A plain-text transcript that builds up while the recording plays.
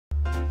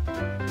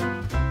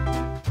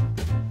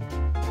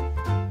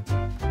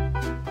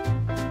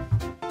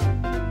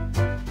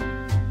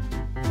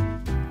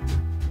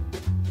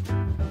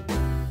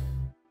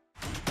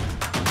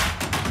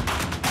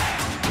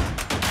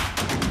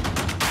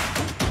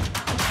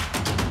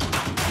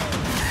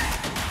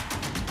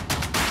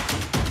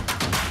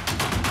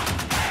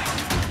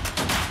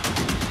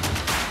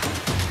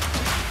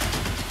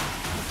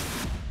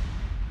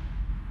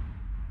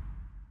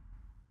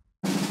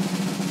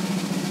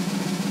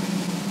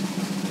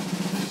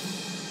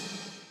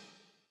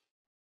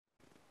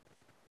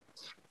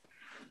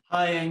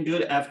Hi and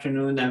good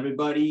afternoon,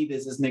 everybody.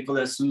 This is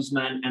Nicolás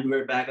Süssmann, and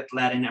we're back at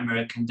Latin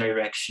American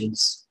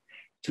Directions.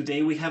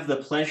 Today, we have the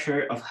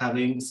pleasure of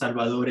having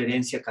Salvador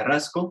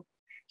Herencia-Carrasco.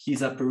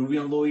 He's a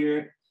Peruvian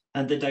lawyer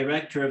and the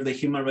director of the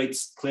Human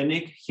Rights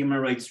Clinic, Human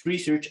Rights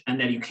Research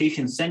and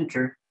Education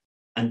Center,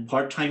 and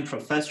part-time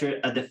professor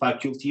at the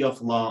Faculty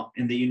of Law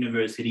in the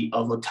University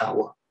of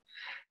Ottawa.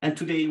 And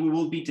today, we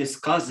will be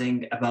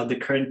discussing about the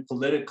current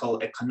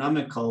political,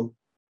 economical,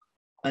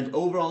 and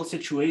overall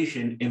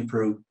situation in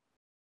Peru.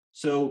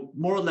 So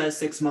more or less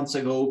 6 months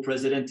ago,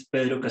 President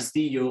Pedro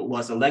Castillo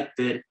was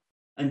elected,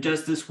 and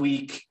just this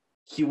week,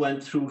 he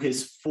went through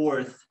his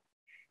fourth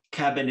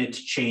cabinet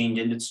change,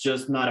 and it's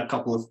just not a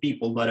couple of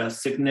people, but a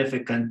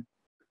significant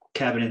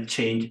cabinet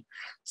change.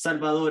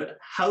 Salvador,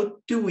 how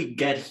do we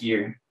get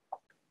here?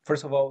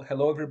 First of all,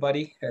 hello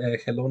everybody.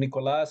 Hello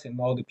Nicolás and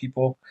all the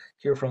people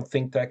here from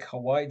ThinkTech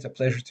Hawaii. It's a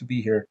pleasure to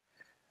be here.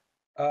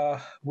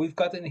 We've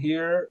gotten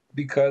here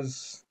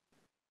because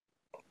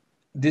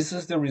this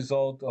is the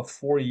result of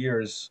 4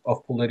 years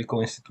of political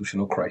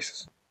institutional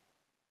crisis.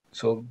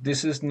 So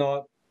this is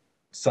not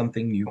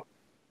something new.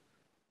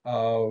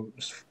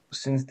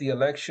 Since the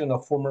election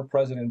of former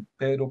President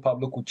Pedro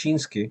Pablo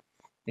Kuczynski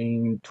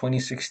in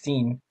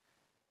 2016,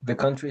 the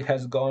country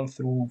has gone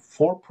through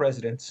 4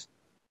 presidents,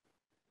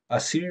 a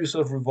series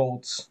of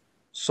revolts,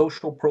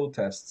 social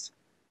protests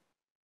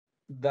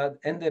that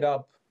ended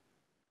up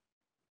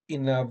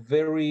in a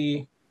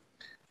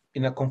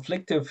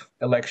conflictive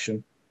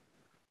election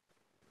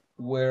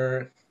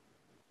where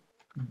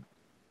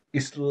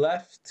it's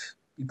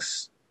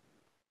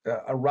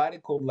a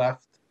radical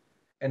left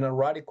and a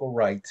radical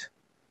right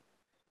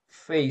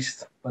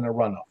faced on a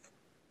runoff.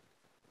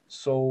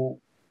 So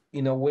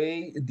in a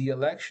way, the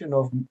election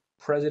of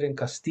President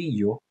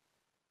Castillo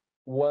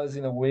was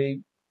in a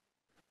way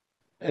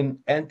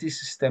an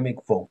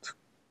anti-systemic vote.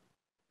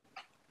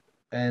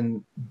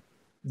 And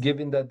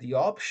given that the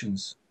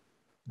options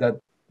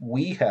that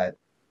we had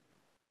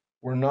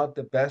were not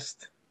the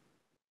best,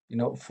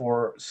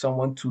 for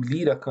someone to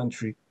lead a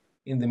country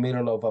in the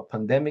middle of a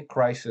pandemic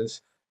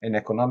crisis, an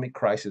economic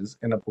crisis,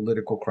 and a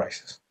political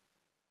crisis.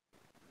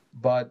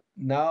 But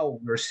now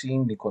we're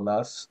seeing,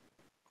 Nicolás,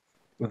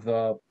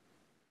 the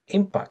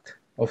impact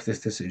of this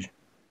decision.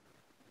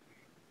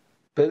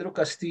 Pedro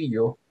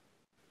Castillo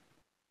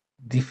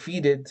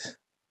defeated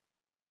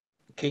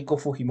Keiko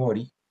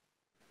Fujimori,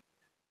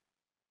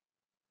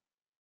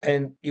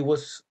 and it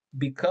was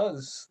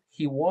because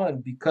he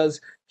won,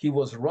 because he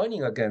was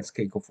running against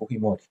Keiko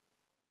Fujimori.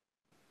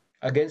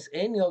 Against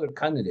any other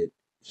candidate,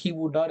 he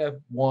would not have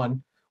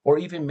won or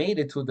even made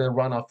it to the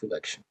runoff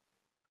election.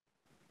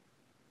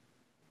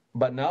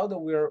 But now that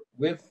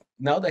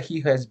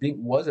he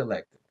was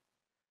elected,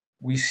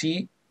 we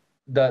see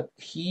that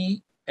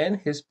he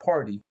and his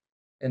party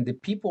and the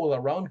people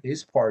around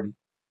his party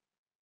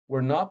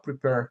were not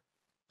prepared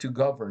to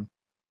govern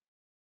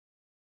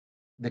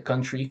the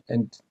country,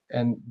 and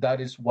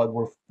that is what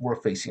we're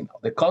facing now.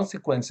 The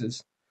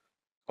consequences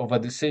of a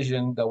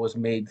decision that was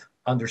made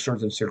under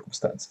certain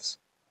circumstances.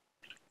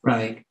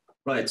 Right.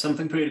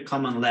 Something pretty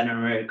common in Latin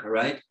America,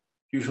 right?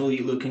 Usually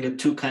looking at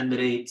 2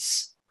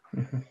 candidates,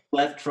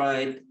 left,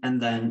 right,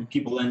 and then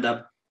people end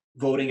up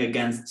voting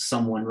against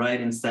someone, right?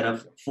 Instead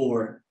of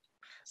for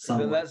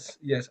someone.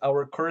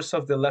 Our curse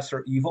of the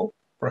lesser evil,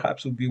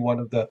 perhaps, would be one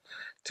of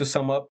to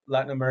sum up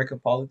Latin American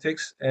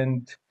politics.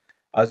 And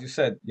as you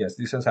said, yes,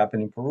 this has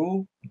happened in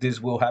Peru. This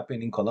will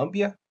happen in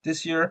Colombia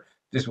this year.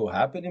 This will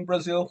happen in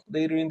Brazil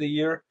later in the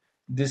year.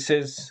 This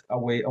is a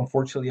way,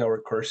 unfortunately, our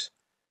curse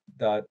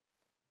that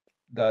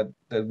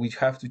we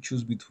have to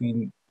choose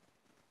between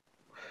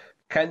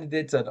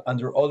candidates that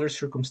under other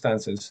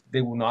circumstances,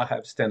 they will not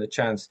have stand a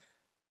chance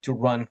to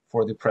run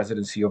for the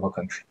presidency of a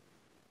country.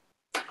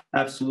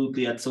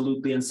 Absolutely.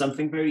 And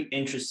something very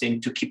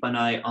interesting to keep an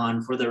eye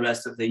on for the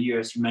rest of the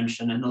year, as you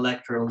mentioned, an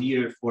electoral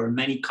year for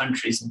many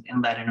countries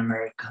in Latin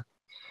America.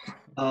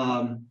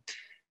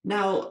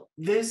 Now,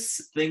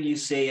 this thing you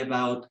say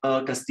about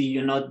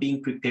Castillo not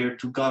being prepared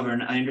to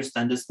govern, I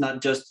understand it's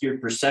not just your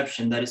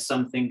perception, that is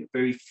something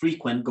very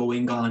frequent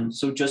going on.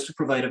 So just to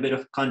provide a bit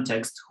of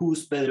context,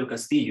 who's Pedro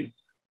Castillo?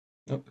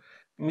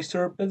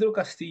 Mr. Pedro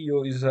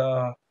Castillo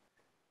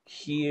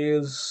he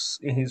is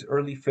in his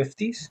early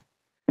 50s.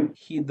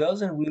 He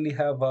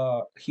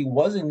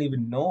wasn't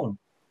even known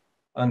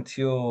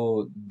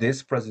until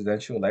this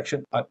presidential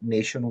election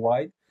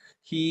nationwide.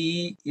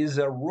 He is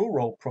a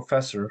rural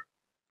professor,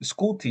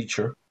 school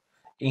teacher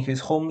in his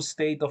home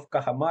state of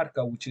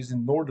Cajamarca, which is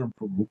in northern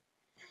Peru.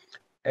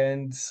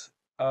 And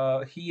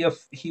he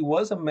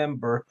was a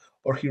member,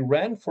 or he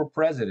ran for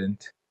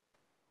president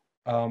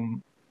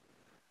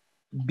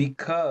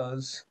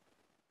because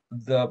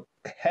the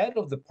head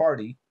of the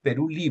party,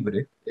 Peru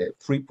Libre,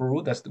 Free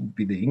Peru, that would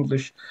be the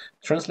English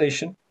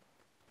translation,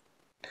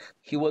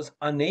 he was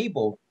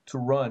unable to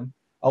run,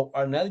 or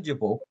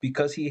ineligible,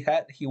 because he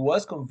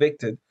was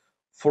convicted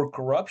for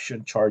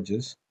corruption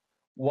charges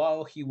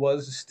while he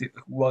was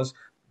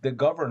the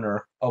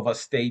governor of a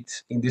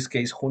state, in this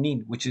case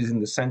Junin, which is in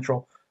the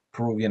central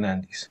Peruvian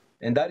Andes.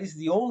 And that is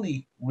the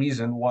only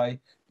reason why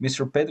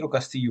Mr. Pedro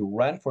Castillo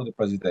ran for the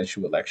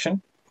presidential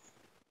election.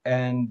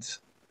 And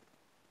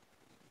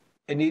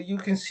you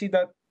can see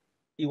that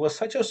it was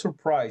such a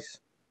surprise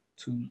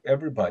to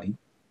everybody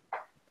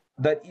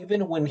that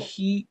even when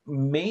he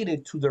made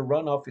it to the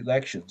runoff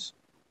elections,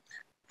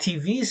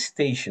 TV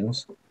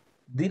stations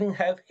didn't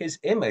have his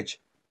image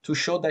to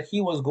show that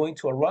he was going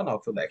to a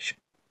runoff election.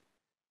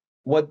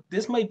 What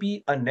this might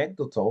be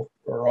anecdotal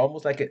or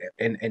almost like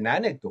an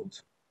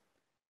anecdote,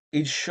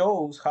 it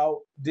shows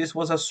how this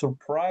was a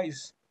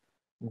surprise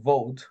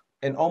vote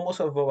and almost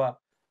of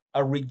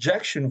a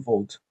rejection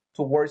vote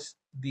towards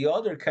the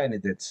other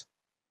candidates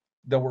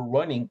that were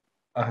running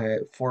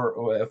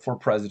for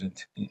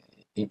president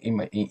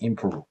in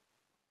Peru.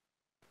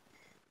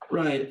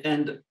 Right.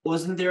 And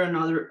wasn't there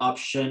another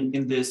option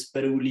in this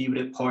Peru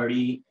Libre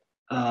party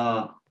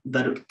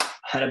that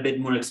had a bit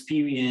more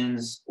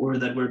experience or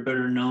that were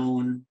better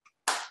known?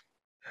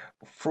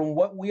 From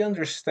what we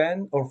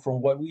understand, or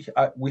from what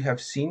we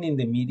have seen in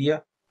the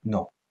media,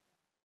 no.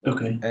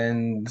 Okay.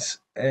 And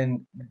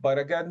but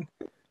again,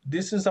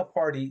 this is a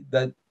party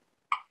that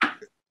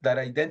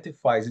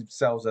identifies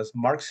itself as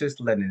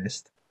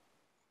Marxist-Leninist.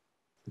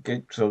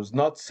 Okay, so it's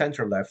not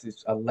center left;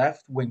 it's a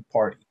left-wing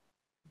party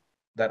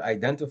that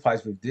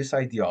identifies with this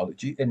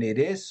ideology, and it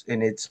is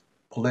in its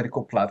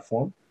political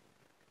platform.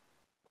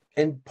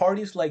 And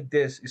parties like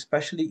this,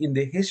 especially in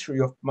the history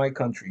of my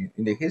country,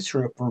 in the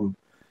history of Peru,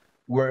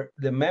 where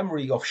the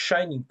memory of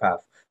Shining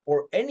Path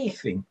or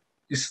anything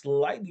is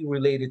slightly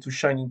related to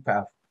Shining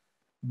Path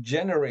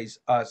generates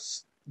a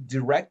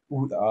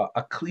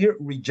clear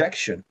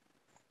rejection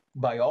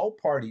by all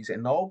parties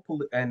and all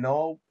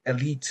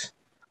elites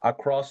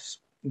across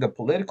the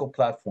political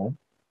platform.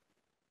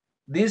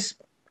 This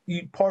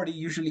party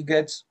usually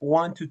gets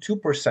 1 to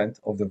 2%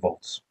 of the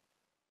votes,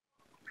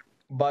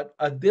 but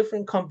a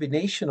different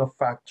combination of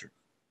factors,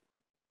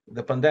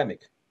 the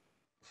pandemic.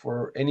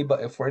 For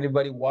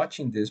anybody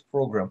watching this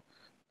program,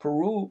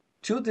 Peru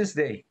to this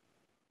day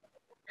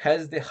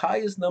has the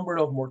highest number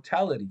of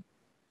mortality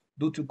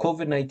due to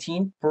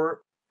COVID-19 per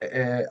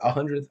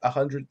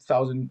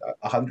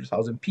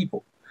 100,000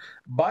 people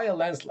by a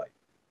landslide.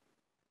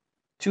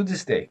 To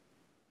this day,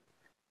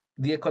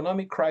 the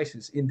economic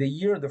crisis in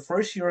the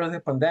first year of the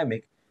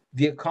pandemic,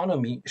 the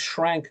economy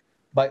shrank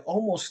by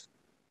almost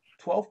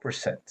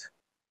 12%.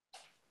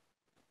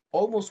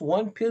 Almost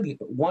 1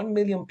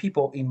 million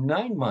people in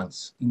 9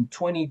 months in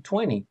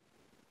 2020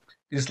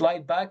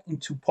 slide back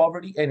into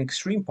poverty and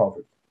extreme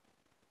poverty.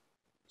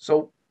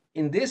 So,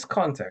 in this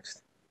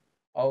context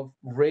of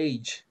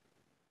rage,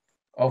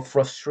 of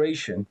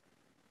frustration,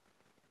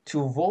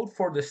 to vote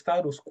for the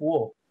status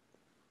quo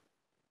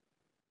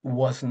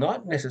was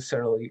not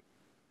necessarily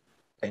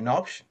an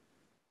option.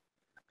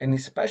 And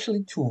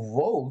especially to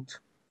vote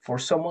for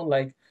someone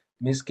like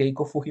Ms.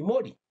 Keiko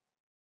Fujimori,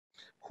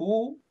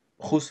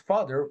 whose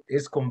father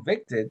is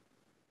convicted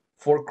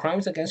for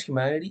crimes against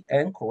humanity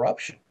and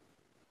corruption.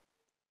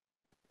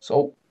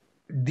 So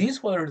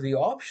these were the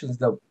options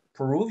that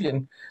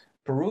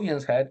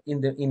Peruvians had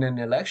in an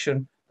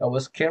election that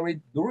was carried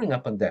during a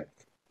pandemic,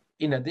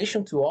 in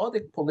addition to all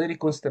the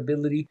political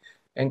instability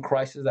and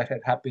crisis that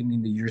had happened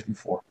in the years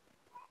before.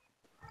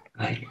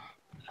 Right.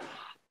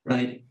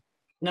 Right.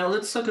 Now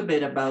let's talk a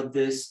bit about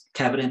this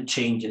cabinet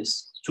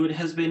changes. So it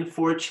has been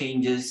 4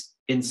 changes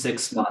in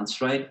 6 months,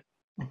 right?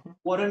 Mhm.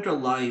 What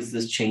underlies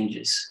these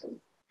changes?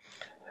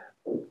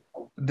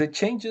 The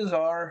changes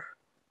are,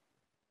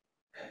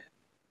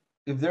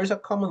 if there's a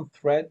common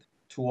thread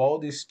to all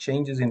these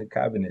changes in the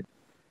cabinet,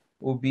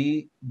 will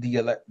be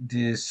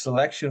the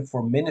selection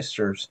for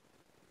ministers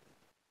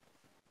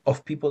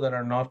of people that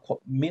are not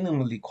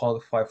minimally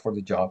qualified for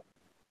the job.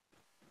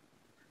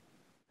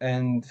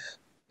 And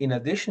in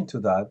addition to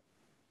that,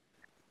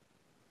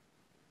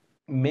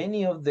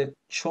 many of the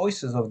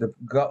choices of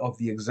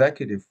the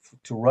executive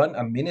to run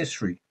a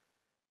ministry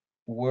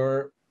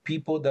were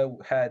people that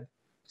had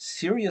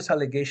serious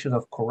allegations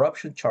of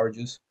corruption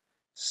charges,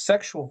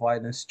 sexual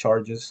violence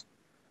charges,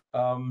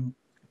 um,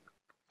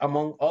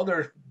 among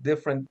other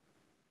different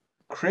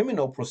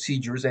criminal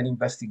procedures and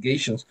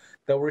investigations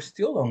that were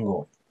still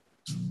ongoing.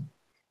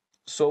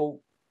 So,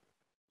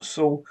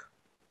 so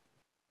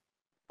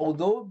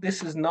although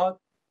this is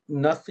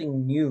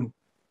nothing new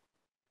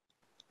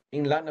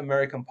in Latin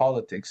American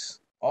politics,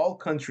 all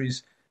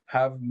countries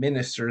have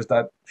ministers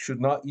that should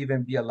not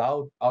even be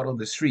allowed out on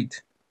the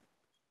street.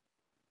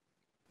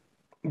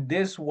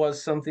 This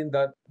was something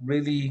that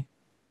really,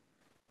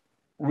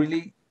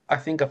 I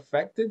think,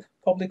 affected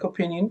public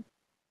opinion,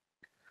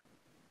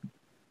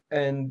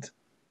 and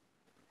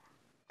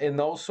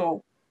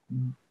also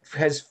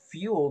has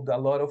fueled a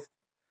lot of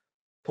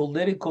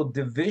political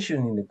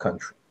division in the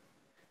country,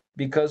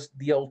 because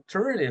the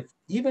alternative,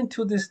 even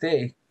to this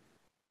day,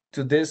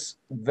 to this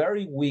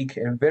very weak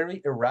and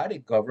very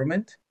erratic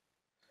government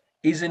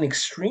is an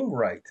extreme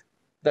right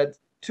that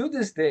to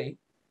this day,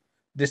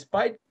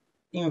 despite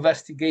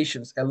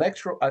investigations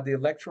at the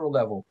electoral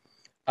level,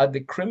 at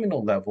the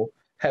criminal level,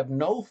 have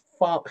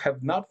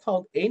not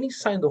found any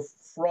sign of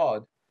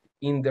fraud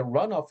in the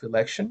runoff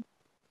election,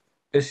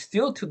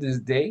 still to this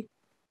day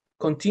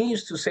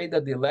continues to say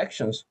that the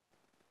elections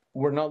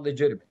were not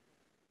legitimate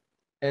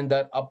and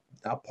that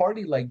a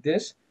party like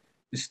this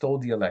stole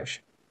the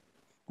election,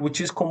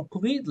 which is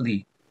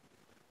completely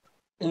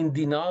in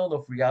denial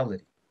of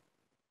reality.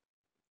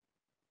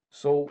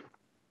 So,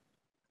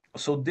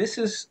 so this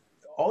is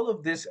all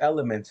of these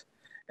elements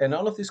and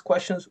all of these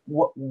questions.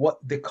 What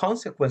the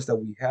consequence that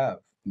we have,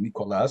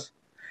 Nicolas,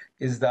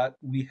 is that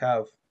we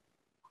have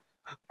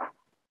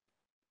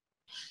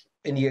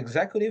in the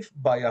executive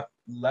by a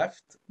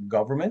left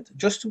government.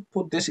 Just to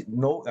put this,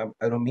 no,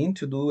 I don't mean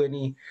to do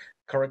any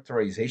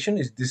characterization.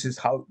 Is this is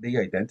how they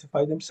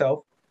identify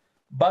themselves,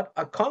 but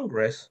a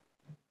Congress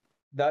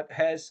that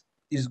has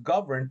is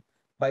governed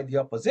by the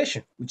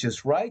opposition, which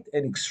is right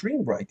and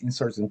extreme right in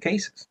certain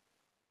cases.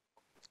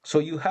 So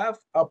you have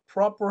the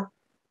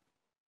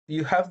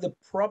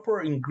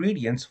proper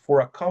ingredients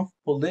for a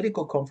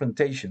political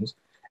confrontations,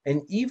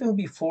 and even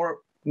before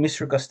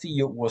Mr.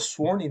 Castillo was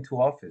sworn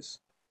into office,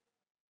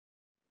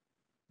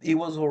 it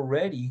was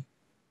already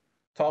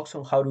talks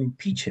on how to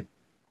impeach him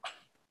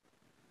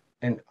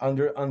and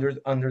under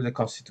the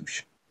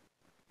Constitution.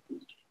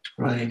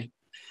 Right.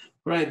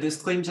 Right. These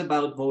claims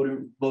about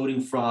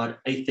voting fraud,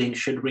 I think,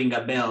 should ring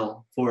a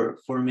bell for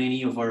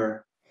many of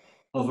our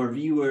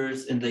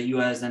viewers in the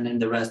U.S. and in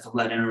the rest of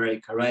Latin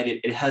America.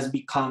 Right. It has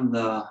become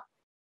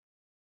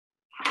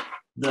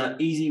the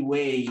easy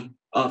way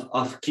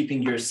of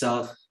keeping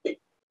yourself,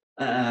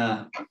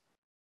 uh,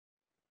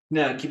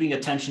 yeah, keeping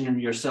attention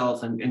on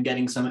yourself and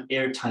getting some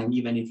airtime,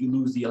 even if you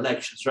lose the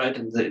elections. Right.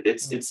 And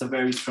it's a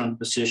very strong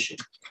position.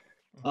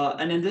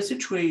 And in this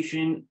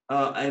situation,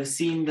 I've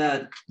seen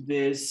that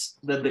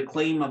the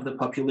claim of the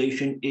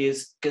population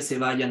is que se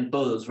vayan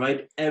todos,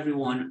 right?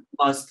 Everyone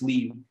must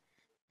leave.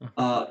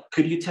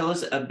 Could you tell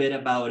us a bit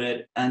about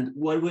it, and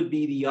what would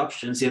be the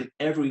options if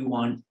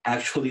everyone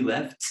actually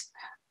left?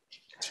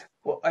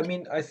 Well, I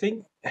mean, I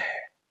think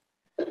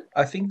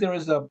there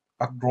is a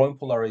growing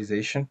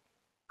polarization,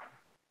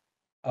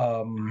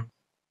 um,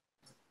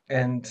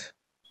 and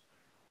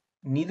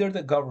neither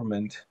the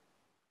government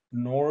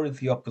nor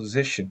the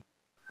opposition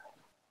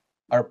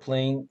are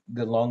playing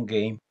the long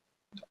game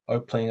or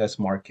playing a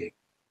smart game.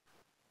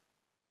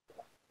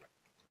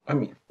 I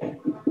mean,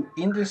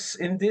 in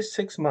this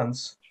 6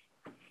 months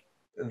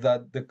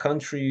that the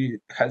country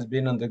has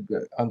been under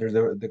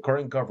the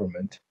current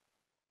government,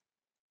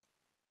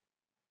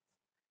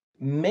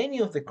 many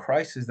of the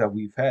crises that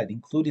we've had,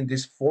 including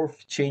this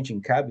fourth change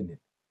in cabinet,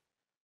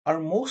 are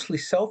mostly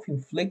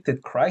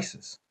self-inflicted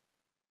crises.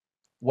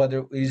 Whether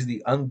it is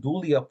the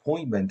unduly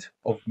appointment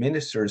of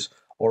ministers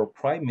or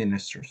prime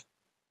ministers,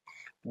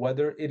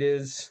 whether it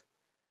is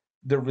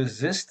the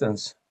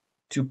resistance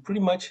to pretty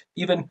much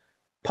even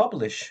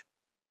publish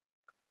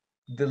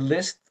the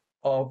list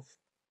of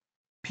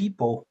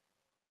people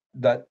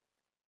that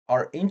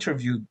are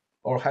interviewed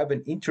or have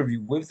an interview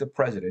with the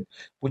president,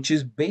 which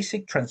is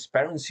basic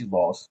transparency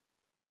laws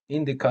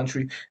in the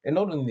country, and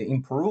not only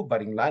in Peru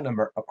but in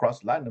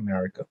across Latin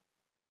America.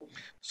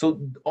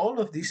 So all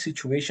of these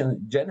situations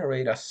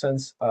generate a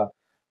sense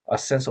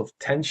of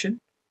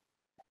tension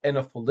and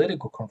of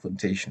political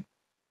confrontation.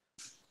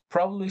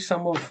 Probably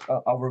some of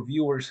our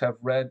viewers have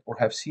read or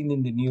have seen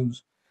in the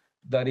news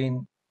that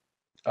in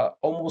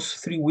almost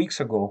 3 weeks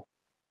ago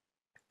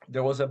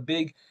there was a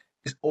big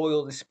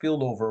oil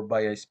spillover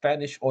by a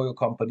Spanish oil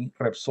company,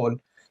 Repsol,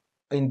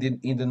 in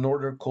the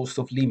northern coast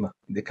of Lima,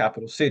 the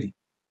capital city.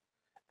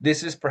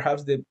 This is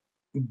perhaps the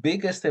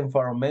biggest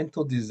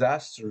environmental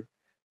disaster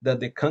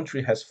that the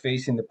country has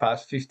faced in the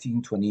past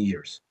 15, 20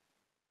 years.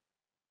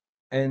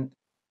 And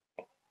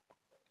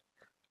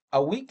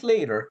a week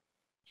later,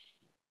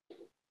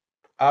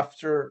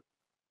 after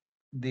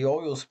the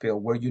oil spill,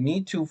 where you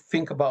need to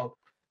think about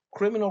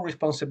criminal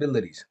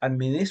responsibilities,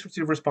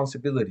 administrative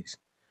responsibilities,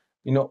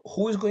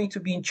 who is going to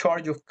be in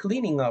charge of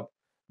cleaning up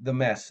the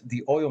mess,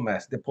 the oil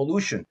mess, the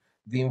pollution,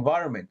 the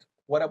environment?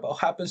 What about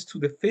happens to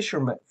the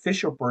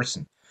fisher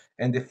person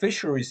and the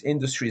fisheries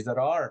industries that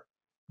are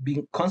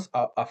being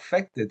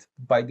affected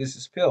by this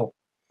spill?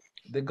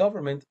 The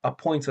government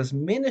appoints as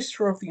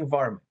Minister of the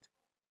Environment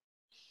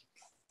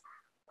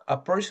a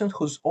person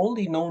whose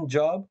only known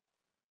job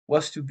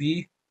was to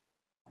be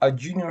a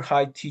junior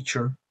high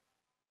teacher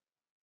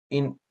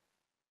in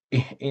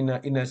in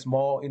a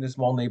small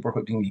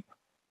neighborhood in Lima.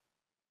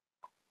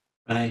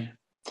 Right.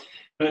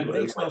 It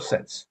makes no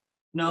sense.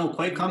 No,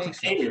 quite It makes no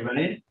complicated, sense.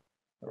 right?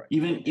 Right.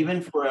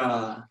 Even for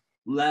a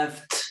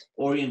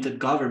left-oriented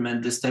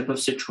government, this type of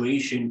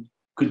situation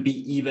could be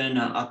even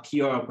a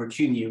PR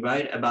opportunity,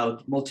 right?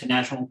 About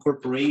multinational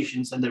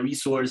corporations and the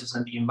resources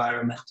and the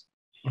environment.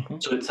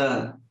 So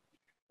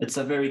it's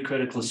a very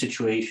critical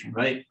situation,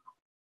 right?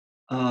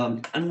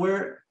 And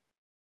where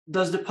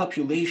does the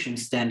population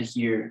stand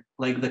here?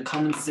 Like the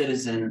common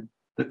citizen,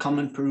 the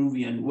common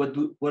Peruvian,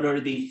 what are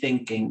they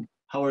thinking?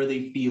 How are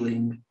they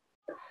feeling?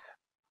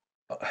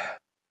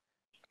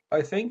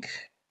 I think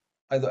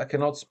I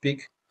cannot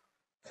speak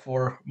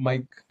for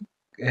my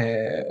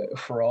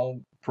for all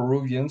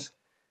Peruvians,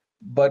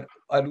 but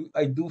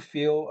I do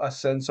feel a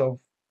sense of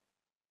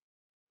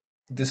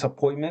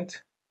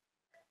disappointment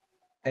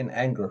and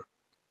anger,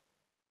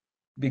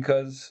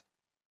 because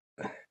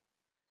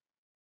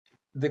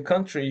the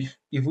country,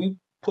 if we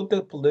put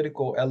the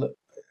political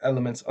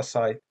elements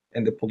aside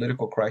and the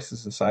political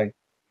crisis aside,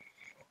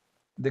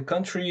 the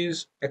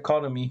country's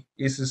economy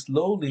is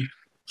slowly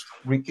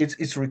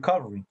it's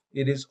recovering.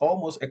 It is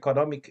almost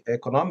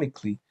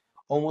economically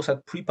almost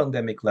at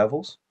pre-pandemic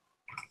levels.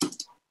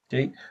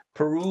 Okay,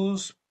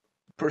 Peru's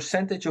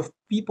percentage of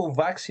people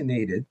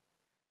vaccinated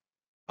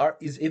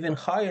is even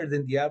higher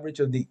than the average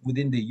of the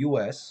within the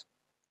U.S.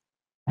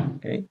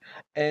 Okay,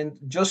 and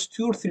just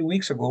 2 or 3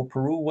 weeks ago,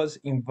 Peru was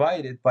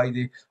invited by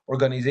the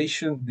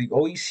organization, the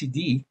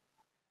OECD,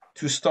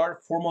 to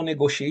start formal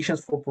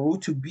negotiations for Peru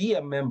to be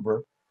a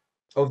member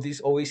of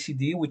this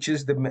OECD, which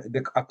is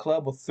a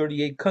club of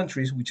 38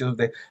 countries, which are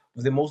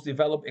the most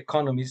developed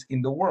economies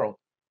in the world.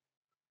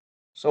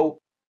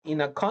 So,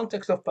 in a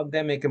context of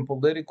pandemic and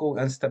political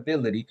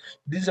instability,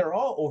 these are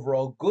all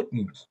overall good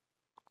news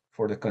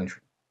for the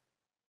country.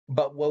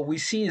 But what we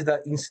see is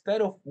that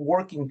instead of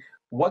working,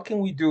 what can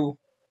we do,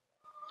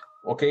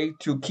 okay,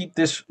 to keep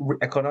this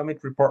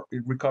economic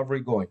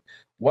recovery going?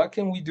 What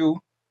can we do,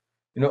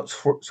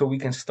 so we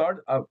can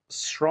start a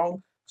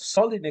strong,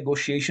 solid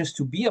negotiations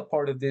to be a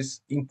part of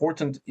this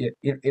important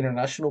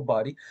international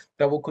body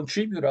that will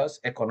contribute us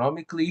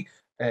economically,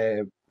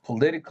 uh,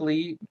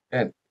 politically,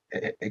 and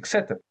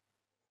etc.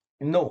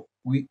 No,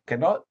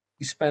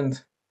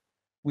 spend,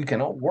 we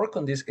cannot work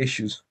on these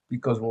issues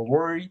because we're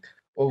worried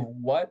of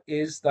who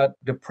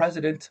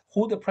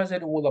the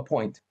president will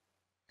appoint,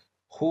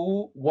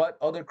 what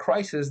other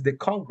crisis the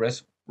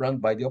Congress, run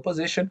by the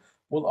opposition,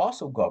 will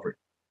also govern.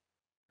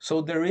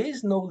 So there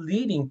is no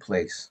leading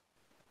place.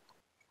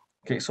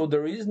 Okay, so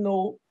there is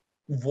no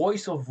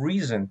voice of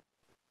reason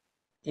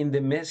in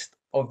the midst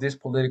of this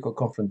political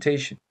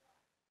confrontation.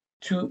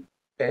 To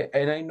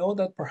and I know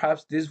that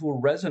perhaps this will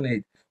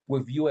resonate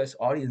with U.S.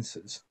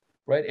 audiences,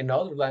 right, and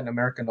other Latin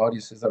American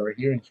audiences that are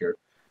hearing here.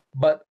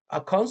 But a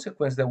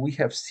consequence that we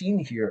have seen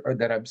here, or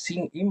that I'm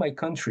seeing in my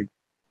country,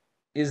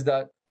 is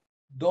that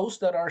those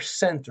that are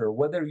center,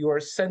 whether you are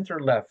center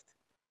left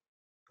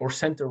or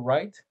center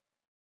right,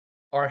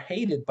 are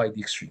hated by the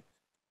extreme.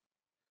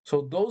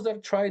 So those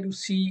that try to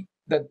see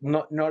that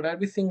not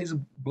everything is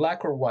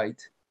black or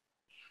white,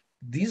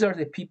 these are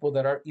the people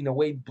that are in a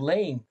way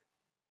blamed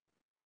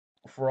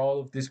for all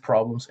of these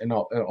problems and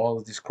all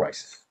of this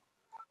crisis.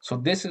 So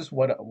this is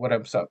what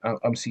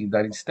I'm seeing,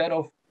 that instead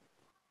of,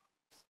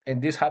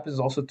 and this happens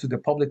also to the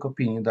public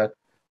opinion, that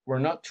we're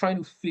not trying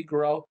to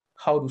figure out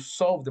how to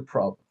solve the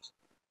problems.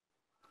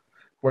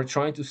 We're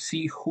trying to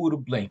see who to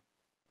blame.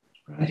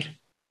 Right.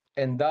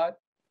 And that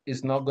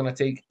is not going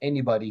to take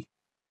anybody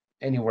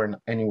anywhere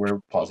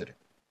positive.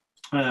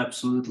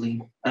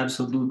 Absolutely,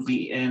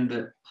 absolutely.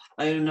 And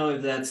I don't know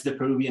if that's the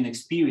Peruvian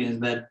experience,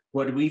 but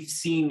what we've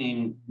seen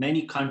in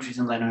many countries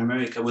in Latin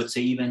America, I would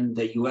say even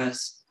the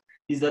US,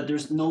 is that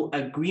there's no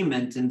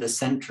agreement in the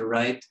center,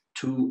 right,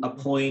 to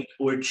appoint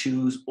or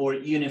choose or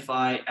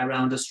unify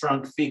around a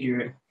strong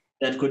figure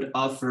that could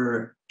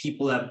offer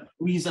people a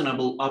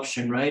reasonable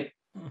option, right?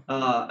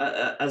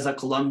 As a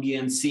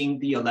Colombian, seeing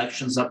the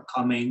elections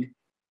upcoming,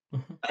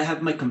 I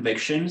have my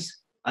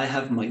convictions, I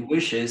have my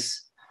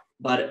wishes,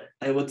 but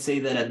I would say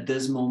that at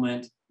this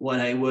moment, what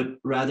I would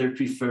rather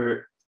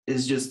prefer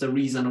is just a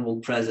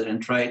reasonable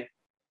president, right?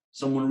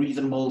 Someone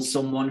reasonable,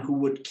 someone who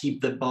would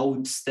keep the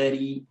boat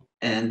steady,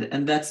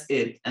 and that's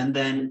it. And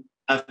then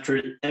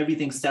after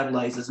everything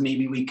stabilizes,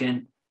 maybe we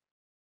can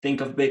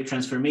think of big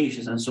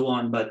transformations and so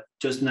on. But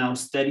just now,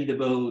 steady the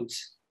boat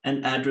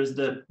and address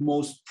the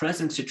most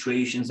present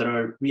situations that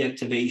are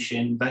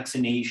reactivation,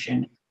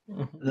 vaccination,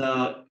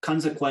 the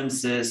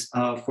consequences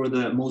for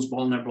the most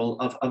vulnerable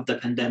of the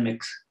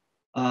pandemics.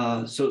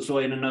 So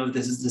I don't know if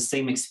this is the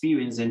same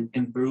experience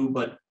in Peru,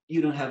 but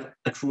you don't have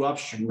a true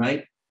option,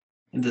 right?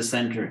 In the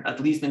center, at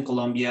least in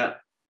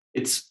Colombia,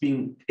 it's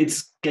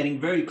getting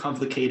very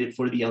complicated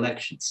for the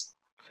elections.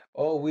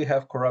 Oh, we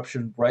have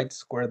corruption right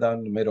square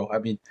down the middle. I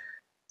mean,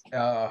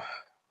 uh,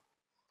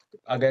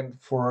 again,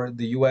 for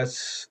the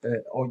U.S.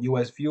 Or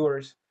U.S.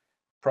 viewers,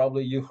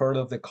 probably you heard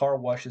of the car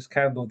wash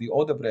scandal, the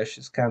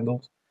Odebrecht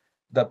scandal,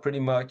 that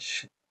pretty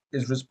much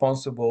is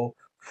responsible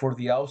for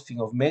the ousting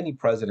of many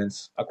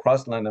presidents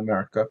across Latin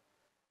America,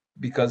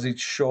 because it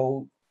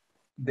showed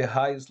the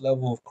highest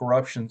level of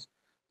corruption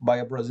by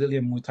a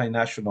Brazilian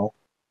multinational,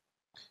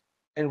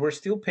 and we're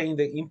still paying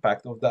the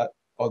impact of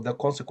the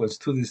consequence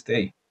to this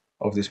day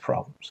of these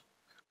problems.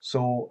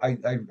 So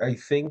I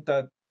think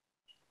that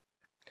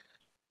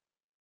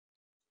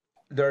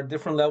there are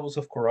different levels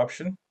of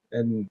corruption,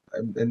 and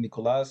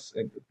Nicolas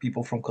and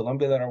people from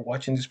Colombia that are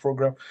watching this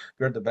program,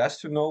 you're the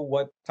best to know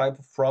what type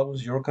of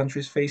problems your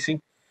country is facing.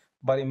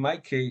 But in my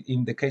case,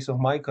 in the case of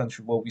my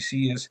country, what we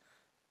see is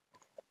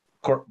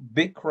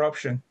big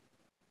corruption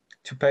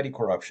to petty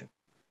corruption.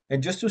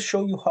 And just to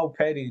show you how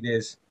petty it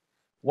is,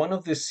 one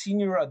of the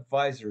senior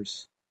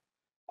advisors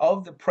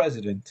of the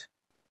president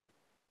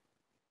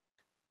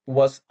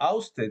was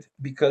ousted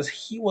because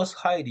he was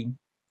hiding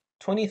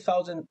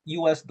 20,000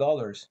 US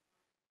dollars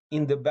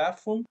in the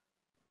bathroom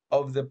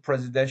of the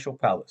presidential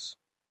palace.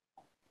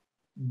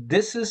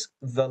 This is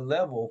the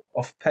level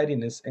of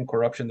pettiness and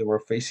corruption that we're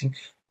facing,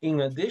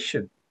 in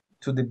addition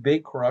to the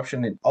big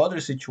corruption in other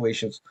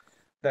situations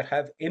that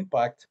have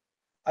impact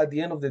at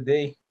the end of the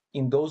day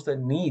in those that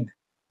need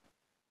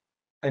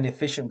an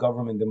efficient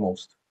government the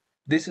most.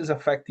 This is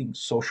affecting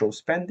social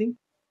spending.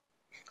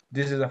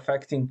 This is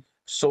affecting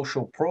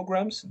social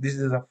programs. This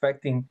is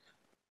affecting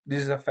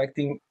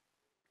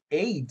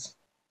aids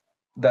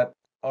that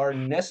are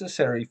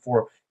necessary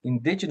for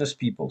indigenous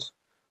peoples,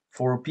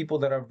 for people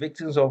that are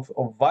victims of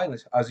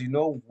violence. As you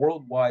know,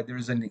 worldwide, there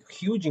is a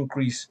huge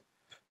increase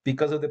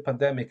because of the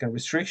pandemic and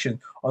restriction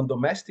on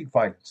domestic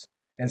violence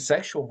and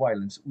sexual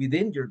violence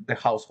within the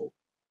household.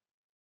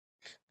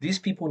 These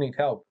people need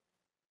help.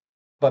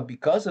 But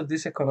because of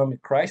this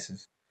economic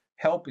crisis,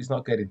 help is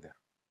not getting there.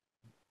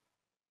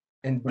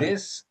 And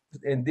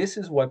Right. this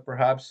is what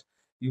perhaps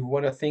you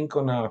want to think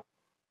on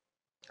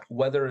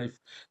whether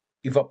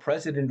if a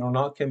president or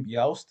not can be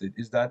ousted,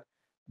 is that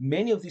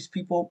many of these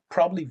people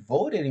probably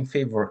voted in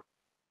favor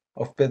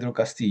of Pedro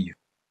Castillo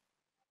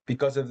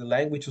because of the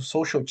language of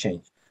social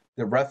change,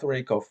 the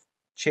rhetoric of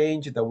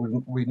change that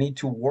we need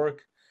to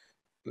work.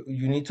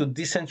 You need to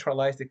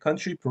decentralize the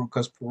country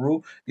because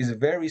Peru is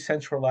very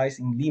centralized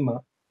in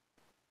Lima.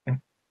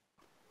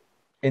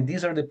 And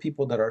these are the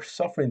people that are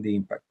suffering the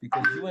impact,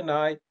 because you and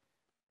I,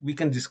 we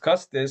can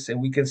discuss this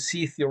and we can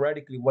see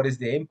theoretically what is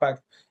the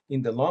impact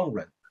in the long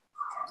run.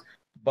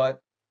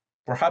 But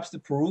perhaps the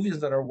Peruvians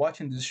that are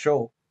watching this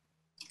show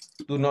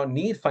do not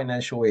need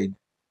financial aid,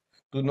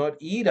 do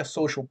not need a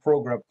social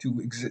program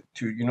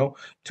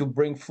to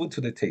bring food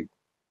to the table.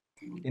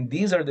 And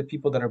these are the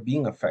people that are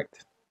being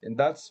affected. And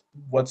that's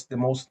what's the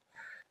most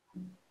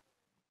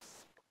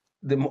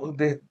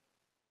the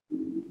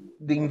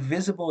the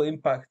invisible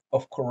impact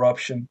of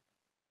corruption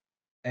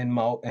and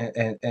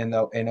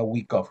a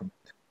weak government.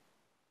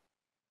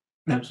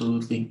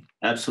 Absolutely.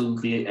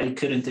 Absolutely. I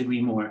couldn't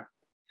agree more.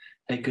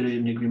 I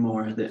couldn't agree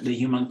more. The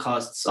human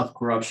costs of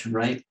corruption,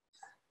 right?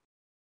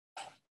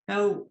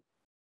 Now,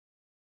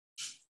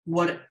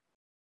 what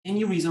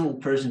any reasonable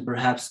person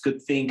perhaps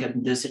could think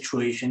in this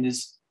situation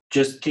is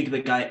just kick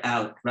the guy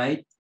out,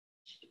 right?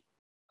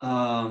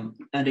 And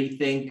I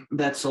think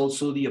that's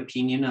also the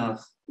opinion of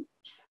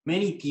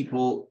many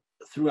people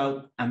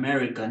throughout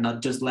America,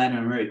 not just Latin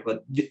America,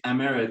 but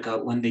America,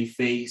 when they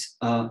face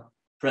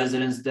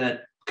presidents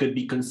that could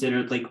be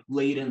considered like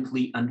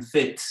blatantly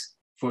unfit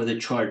for the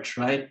charge,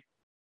 right?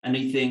 And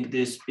I think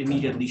this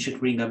immediately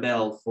should ring a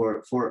bell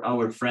for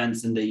our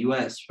friends in the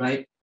US,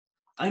 right?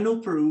 I know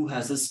Peru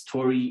has a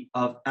story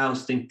of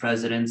ousting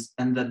presidents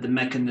and that the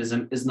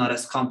mechanism is not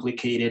as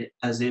complicated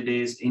as it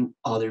is in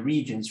other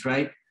regions,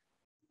 right?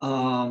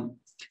 Um,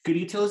 could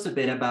you tell us a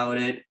bit about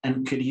it?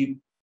 And could you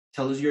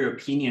tell us your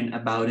opinion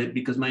about it?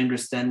 Because my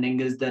understanding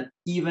is that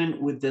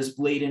even with this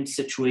blatant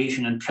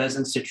situation and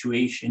present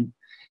situation,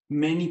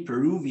 many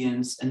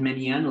Peruvians and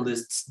many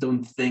analysts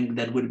don't think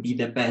that would be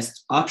the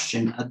best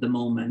option at the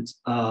moment.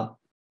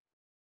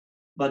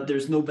 But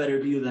there's no better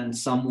view than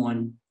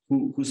someone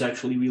who's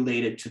actually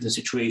related to the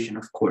situation,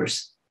 of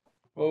course.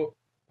 Well,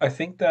 I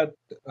think that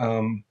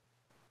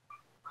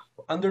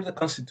under the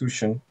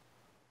Constitution,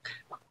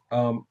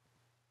 um,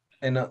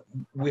 and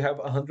we have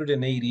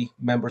 180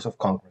 members of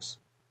Congress,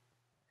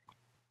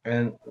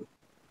 and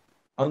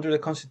under the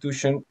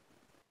Constitution,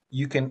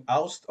 you can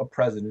oust a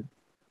president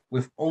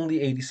with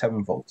only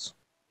 87 votes.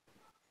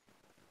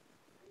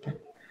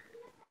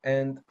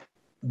 And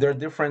there are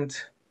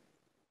different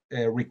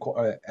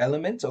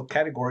elements or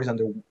categories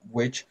under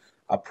which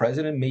a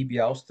president may be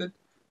ousted.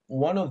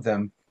 One of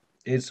them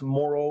is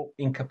moral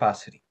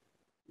incapacity.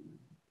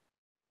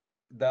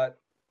 That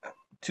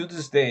to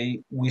this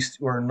day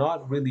we're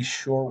not really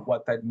sure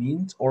what that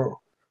means, or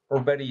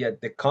better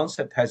yet, the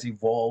concept has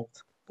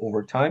evolved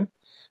over time.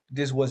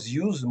 This was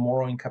used,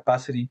 moral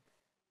incapacity,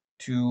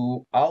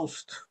 to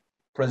oust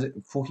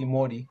President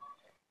Fujimori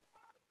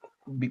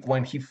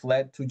when he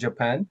fled to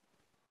Japan.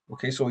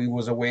 Okay, so it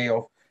was a way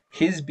of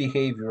his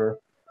behavior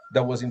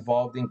that was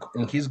involved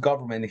in his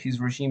government, his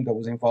regime, that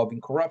was involved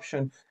in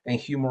corruption and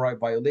human rights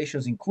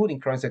violations, including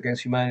crimes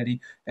against humanity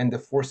and the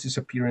forced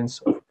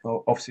disappearance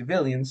of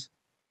civilians.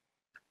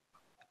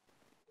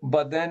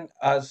 But then,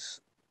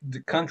 as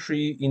the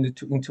country in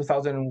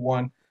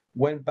 2001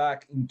 went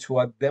back into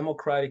a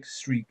democratic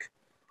streak,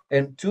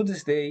 and to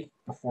this day,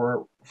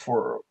 for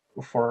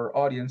our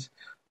audience,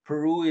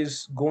 Peru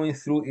is going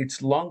through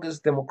its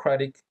longest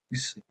democratic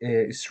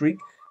streak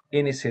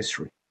in its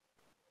history.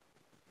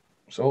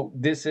 So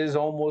this is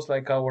almost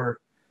like our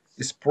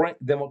spring,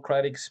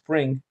 democratic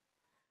spring,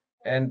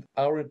 and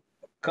our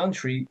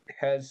country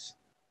has,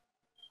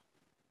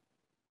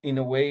 in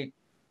a way,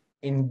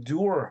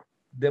 endured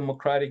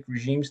democratic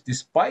regimes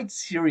despite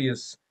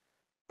serious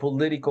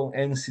political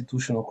and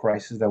institutional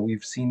crisis that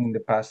we've seen in the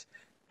past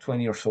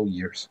 20 or so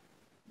years.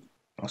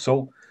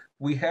 So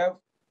we have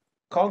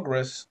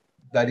Congress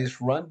that is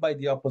run by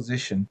the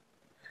opposition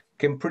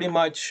can pretty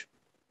much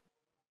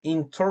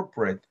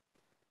interpret,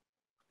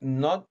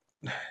 not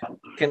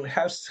can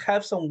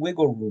have some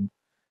wiggle room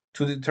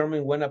to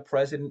determine when a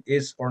president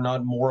is or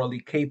not morally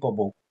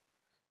capable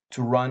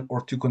to run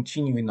or to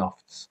continue in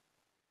office.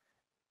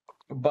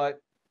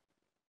 But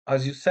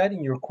as you said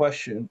in your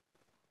question,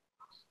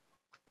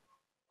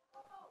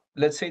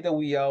 let's say that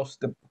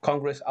the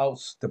Congress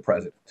ousts the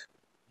president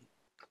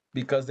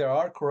because there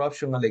are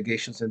corruption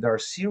allegations and there are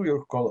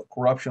serious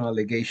corruption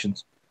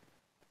allegations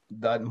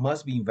that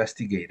must be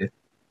investigated.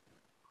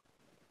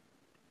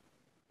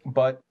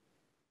 But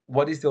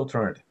what is the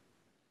alternative?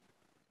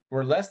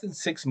 We're less than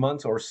 6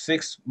 months or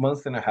 6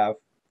 months and a half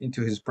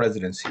into his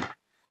presidency.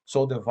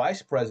 So the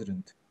vice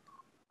president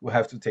will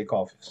have to take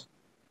office.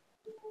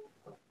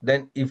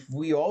 Then if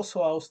we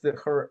also oust the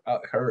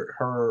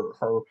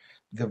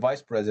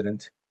vice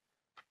president,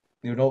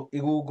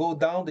 it will go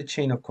down the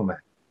chain of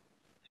command.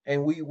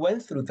 And we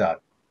went through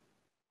that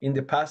in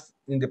the past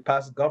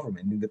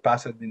government, in the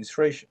past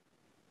administration,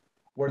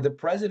 where the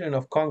president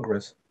of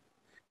Congress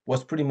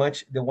was pretty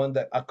much the one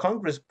that a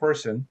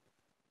congressperson,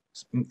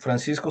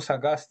 Francisco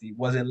Sagasti,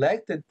 was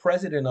elected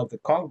president of the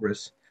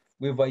Congress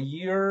with a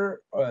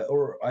year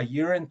or a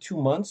year and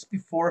 2 months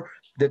before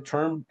the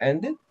term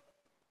ended.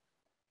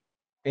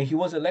 And he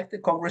was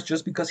elected Congress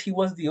just because he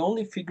was the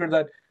only figure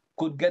that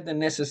could get the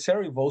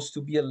necessary votes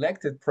to be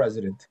elected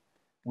president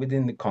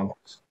within the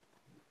Congress.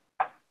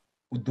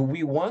 Do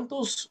we want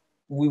those?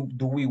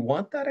 Do we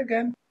want that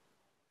again?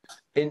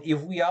 And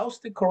if we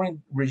oust the current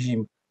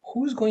regime,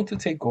 who's going to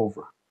take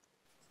over?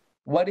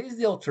 What is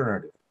the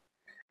alternative?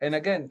 And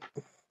again,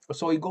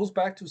 so it goes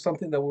back to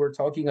something that we were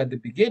talking at the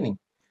beginning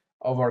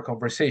of our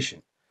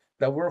conversation,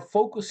 that we're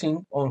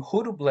focusing on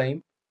who to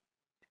blame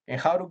and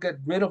how to get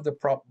rid of the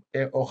problem,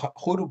 or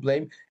who to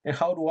blame and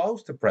how to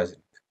oust the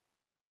president.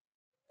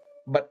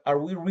 But are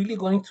we really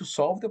going to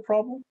solve the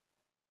problem?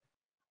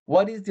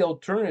 What is the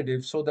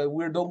alternative so that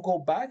we don't go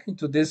back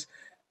into this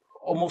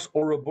almost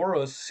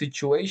Ouroboros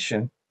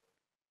situation,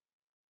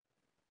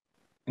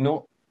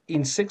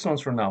 in 6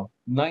 months from now,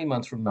 9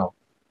 months from now?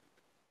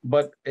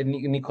 But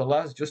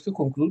Nicolás, just to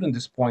conclude on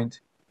this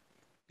point,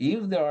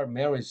 if there are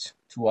merits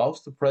to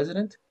oust the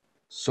president,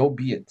 so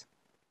be it.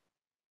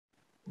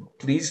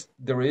 Please,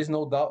 there is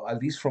no doubt, at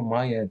least from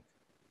my end.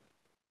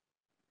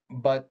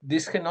 But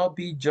this cannot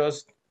be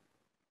just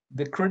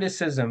the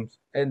criticisms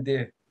and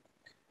the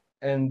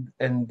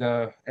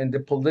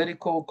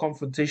political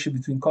confrontation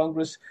between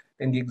Congress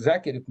and the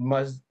executive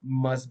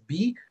must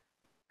be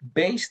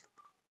based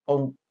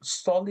on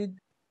solid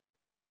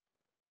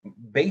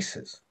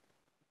basis,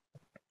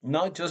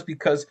 not just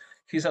because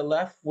he's a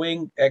left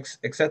wing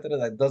etc.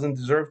 that doesn't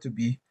deserve to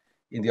be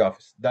in the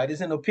office. That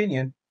is an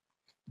opinion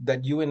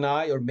that you and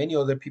I or many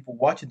other people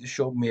watching the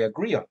show may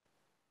agree on.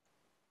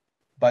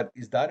 But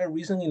is that a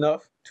reason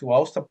enough to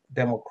oust a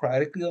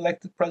democratically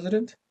elected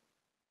president?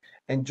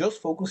 And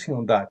just focusing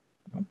on that.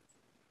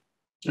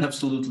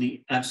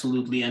 Absolutely,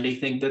 absolutely. And I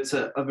think that's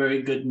a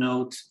very good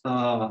note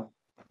and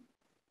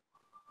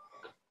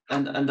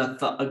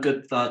a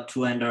good thought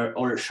to end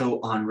our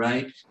show on,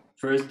 right?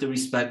 First, the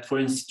respect for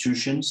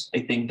institutions. I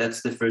think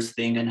that's the first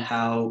thing, and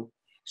how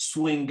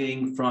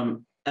swinging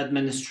from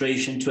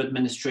administration to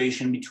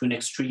administration between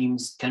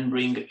extremes can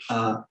bring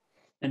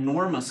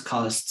enormous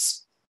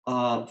costs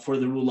for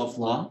the rule of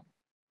law,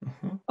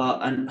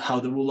 and how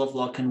the rule of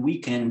law can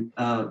weaken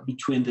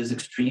between these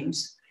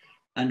extremes,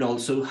 and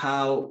also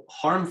how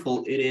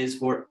harmful it is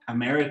for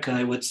America,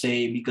 I would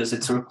say, because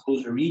it's a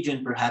closer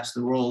region, perhaps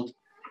the world,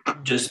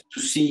 just to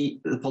see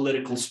the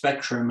political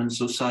spectrum and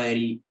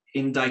society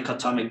in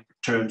dichotomic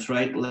terms,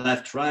 right?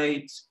 Left,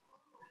 right,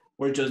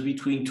 or just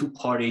between two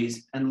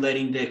parties, and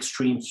letting the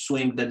extremes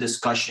swing the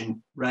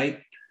discussion, right?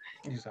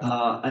 Exactly.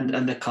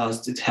 And the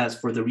cost it has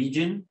for the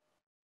region,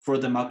 for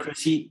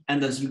democracy,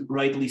 and as you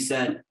rightly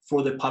said,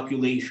 for the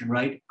population,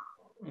 right?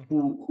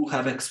 Who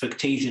have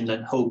expectations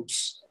and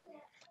hopes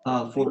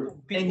for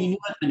any new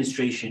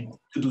administration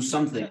to do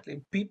something.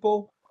 Exactly.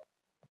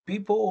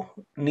 People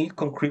need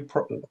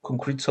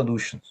concrete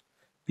solutions.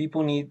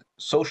 People need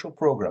social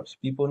programs.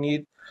 People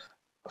need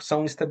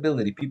some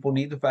stability. People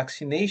need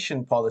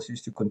vaccination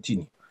policies to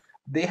continue.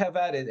 They have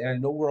added, and I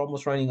know we're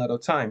almost running out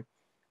of time,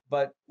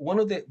 but one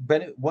of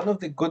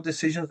the good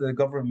decisions that the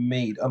government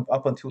made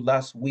up until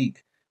last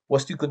week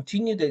was to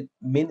continue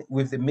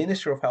with the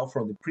Minister of Health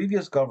from the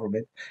previous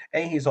government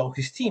and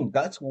his team.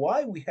 That's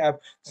why we have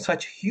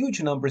such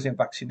huge numbers in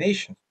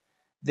vaccination.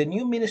 The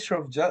new Minister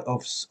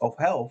of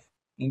Health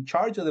in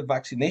charge of the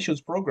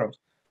vaccinations programs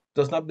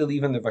does not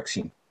believe in the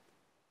vaccine.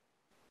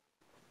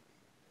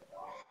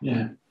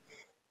 Yeah.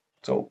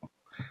 So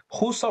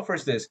who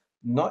suffers this?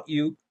 Not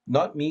you,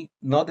 not me,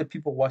 not the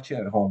people watching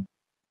at home.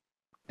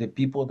 The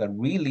people that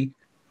really,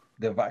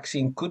 the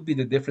vaccine could be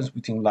the difference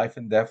between life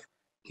and death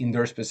in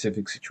their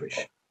specific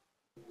situation.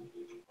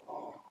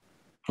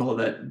 Well,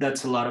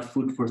 that's a lot of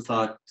food for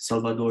thought,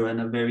 Salvador,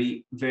 and a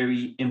very,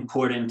 very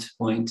important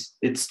point.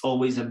 It's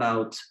always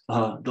about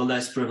the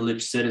less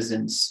privileged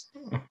citizens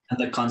and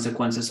the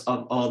consequences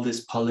of all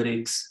this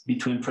politics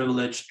between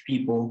privileged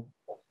people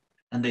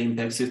and the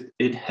impacts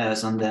it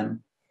has on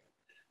them.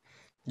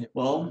 Yeah.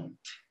 Well,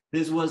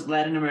 This was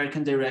Latin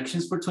American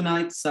Directions for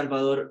tonight.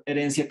 Salvador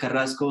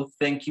Herencia-Carrasco,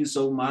 thank you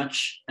so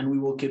much. And we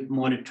will keep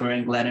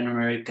monitoring Latin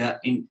America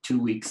in 2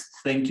 weeks.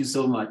 Thank you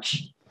so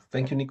much.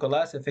 Thank you,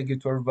 Nicolás, and thank you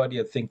to everybody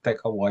at ThinkTech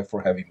Hawaii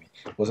for having me.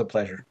 It was a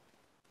pleasure.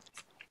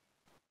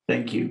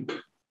 Thank you.